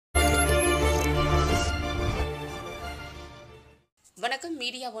வணக்கம்.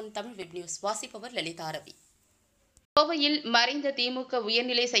 Media one Tamil web news வாசிப்பவர் லலிதா ரவி. கோவையில் மறைந்த திமுக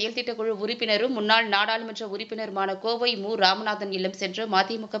உயர்நிலை செயல்திட்ட குழு உறுப்பினரும் முன்னாள் நாடாளுமன்ற உறுப்பினருமான கோவை மு. ராமநாதன் இல்லம் சென்ற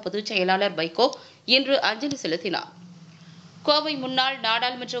மதிமுக பொதுச் செயலாளர் வைகோ இன்று அஞ்சலி செலுத்தினார். கோவை முன்னாள்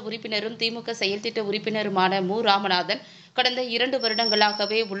நாடாளுமன்ற உறுப்பினரும் திமுக செயல்திட்ட உறுப்பினருமான மு. ராமநாதன் கடந்த 2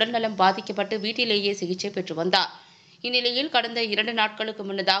 வருடங்களாகவே உடல்நலம் பாதிக்கப்பட்டு வீட்டிலேயே சிகிச்சை பெற்று வந்தார். இந்நிலையில் கடந்த 2 நாட்களுக்கு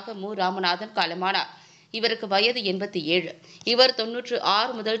முன்னதாக மு. ராமநாதன் காலமானார். இவருக்கு வயது 87. இவர்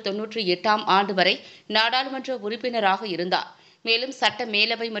 96 முதல் 98ஆம் ஆண்டு வரை நாடாளுமன்ற உறுப்பினராக இருந்தார். மேலும் சட்ட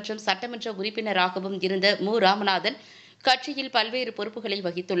மேலவை மற்றும் சட்டமன்ற உறுப்பினராகவும் இருந்த மு. ராமநாதன் கட்சியில் பல்வேறு பொறுப்புகளை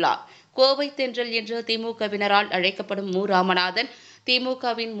வகித்துள்ளார். கோவை தென்றல் என்று திமுகவினரால் அழைக்கப்படும் மு. ராமநாதன்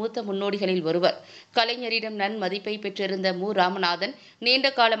திமுகவின் மூத்த முன்னோடிகளில் ஒருவர். கலைஞரிடம் நன்மதிப்பை பெற்றிருந்த மு. ராமநாதன் நீண்ட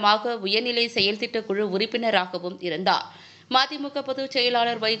காலமாக உயர்நிலை செயல்திட்ட குழு உறுப்பினராகவும் இருந்தார். மதிமுக பொதுச்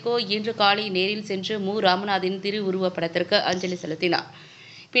செயலாளர் வைகோ இன்று காலை நேரில் சென்று மு. ராமநாதனின் திருவுருவப் படத்திற்கு அஞ்சலி செலுத்தினார்.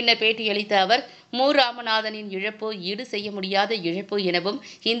 பின்னர் பேட்டியளித்த அவர், மு. ராமநாதனின் இழப்பு ஈடு செய்ய முடியாத இழப்பு எனவும்,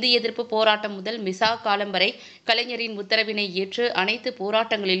 இந்தி எதிர்ப்பு போராட்டம் முதல் மிசா காலம் வரை கலைஞரின் உத்தரவினை ஏற்று அனைத்து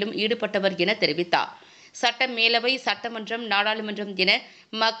போராட்டங்களிலும் ஈடுபட்டவர் என தெரிவித்தார். சட்ட மேலவை, சட்டமன்றம், நாடாளுமன்றம் என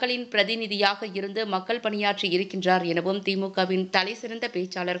மக்களின் பிரதிநிதியாக இருந்து மக்கள் பணியாற்றி இருக்கின்றார் எனவும், திமுகவின் தலைசிறந்த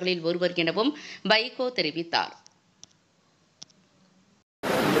பேச்சாளர்களில் ஒருவர் எனவும் வைகோ தெரிவித்தார்.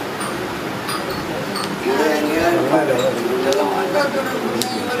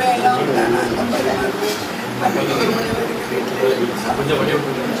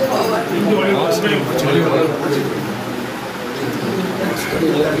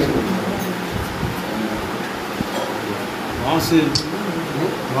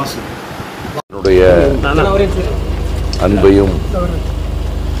 என்னுடைய அன்பையும்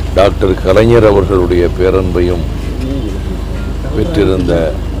டாக்டர் கலைஞர் அவர்களுடைய பேரன்பையும் பெற்றிருந்த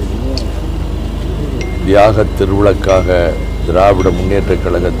தியாக திருவிழாக்காக திராவிட முன்னேற்றக்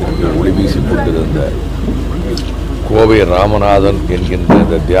கழகத்திற்கு ஒளிவீசிக் கொண்டிருந்த கோவை ராமநாதன் என்கின்ற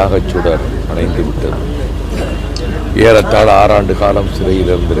இந்த தியாகச் சுடர் அணைந்து விட்டது. ஏறத்தாழ 6 ஆண்டு காலம்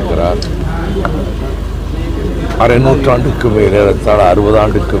சிறையில் இருந்திருக்கிறார். அரை நூற்றாண்டுக்கு மேல், ஏறத்தாழ 60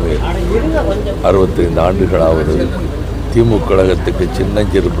 ஆண்டுக்கு மேல், 65 ஆண்டுகளாவது திமுக கழகத்துக்கு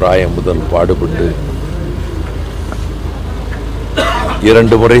சின்னஞ்சிறு பிராயம் முதல் பாடுபட்டு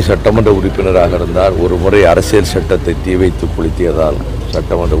 2 முறை சட்டமன்ற உறுப்பினராக இருந்தார். ஒரு முறை அரசியல் சட்டத்தை தீ வைத்து கொளுத்தியதால்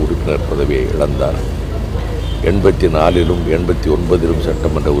சட்டமன்ற உறுப்பினர் பதவியை இழந்தார். 84லும் 89லும்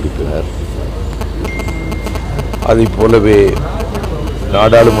சட்டமன்ற உறுப்பினர். அதைப் போலவே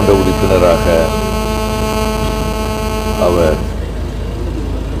நாடாளுமன்ற உறுப்பினராக அவர்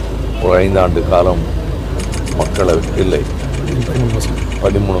ஒரு 5 ஆண்டு காலம் மக்களவை இல்லை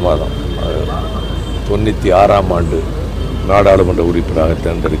 13 மாதம் 96ஆம் ஆண்டு நாடாளுமன்ற உறுப்பினராக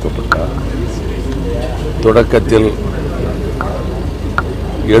தேர்ந்தெடுக்கப்பட்டார். தொடக்கத்தில்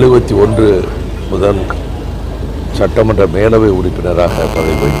 71 முதல் சட்டமன்ற மேலவை உறுப்பினராக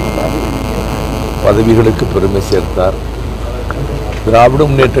பதவி வகித்தார். பதவிகளுக்கு பெருமை சேர்த்தார். திராவிட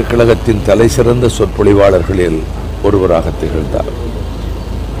முன்னேற்றக் கழகத்தின் தலைசிறந்த சொற்பொழிவாளர்களில் ஒருவராக திகழ்ந்தார்.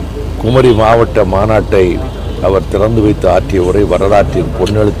 குமரி மாவட்ட மாநாட்டை அவர் திறந்து வைத்து ஆற்றிய உரை வரலாற்றின்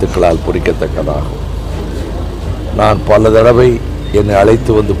பொன்னெழுத்துக்களால் பொறிக்கத்தக்கதாகும். நான் பல தடவை என்னை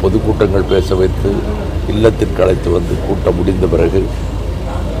அழைத்து வந்து பொதுக்கூட்டங்கள் பேச வைத்து இல்லத்திற்கு அழைத்து வந்து கூட்டம் முடிந்த பிறகு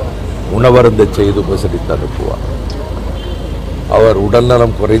உணவருந்த செய்து உபசரித்து அனுப்புவார். அவர்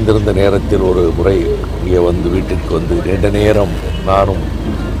உடல்நலம் குறைந்திருந்த நேரத்தில் ஒரு முறை இங்கே வந்து வீட்டிற்கு வந்து நீண்ட நேரம் நானும்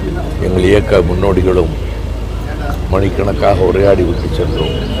எங்கள் இயக்க முன்னோடிகளும் மணிக்கணக்காக உரையாடி விட்டு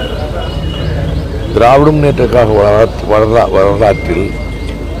சென்றோம். திராவிட முன்னேற்றக்காக வரலாற்றில்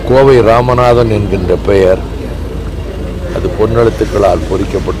கோவை ராமநாதன் என்கின்ற பெயர் அது பொன்னெழுத்துக்களால்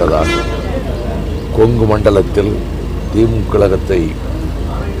பொறிக்கப்பட்டதாக கொங்கு மண்டலத்தில் திமுக கழகத்தை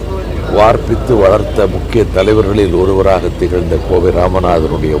வார்ப்பித்து வளர்த்த முக்கிய தலைவர்களில் ஒருவராக திகழ்ந்த கோவை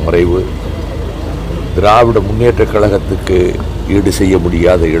ராமநாதனுடைய மறைவு திராவிட முன்னேற்றக் கழகத்துக்கு ஈடு செய்ய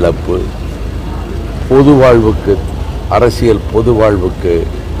முடியாத இழப்பு. பொது வாழ்வுக்கு, அரசியல் பொது வாழ்வுக்கு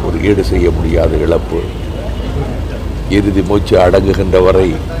ஒரு ஈடு செய்ய முடியாத இழப்பு. இறுதி மூச்சு அடங்குகின்ற வரை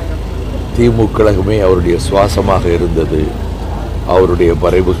திமுக கழகமே அவருடைய சுவாசமாக இருந்தது. அவருடைய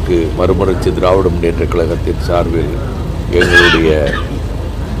மறைவுக்கு மறுமலர்ச்சி திராவிட முன்னேற்றக் கழகத்தின் சார்பில் எங்களுடைய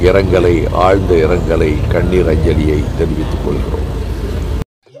இரங்கலை, ஆழ்ந்த இரங்கலை, கண்ணீர் அஞ்சலியை தெரிவித்துக் கொள்கிறோம்.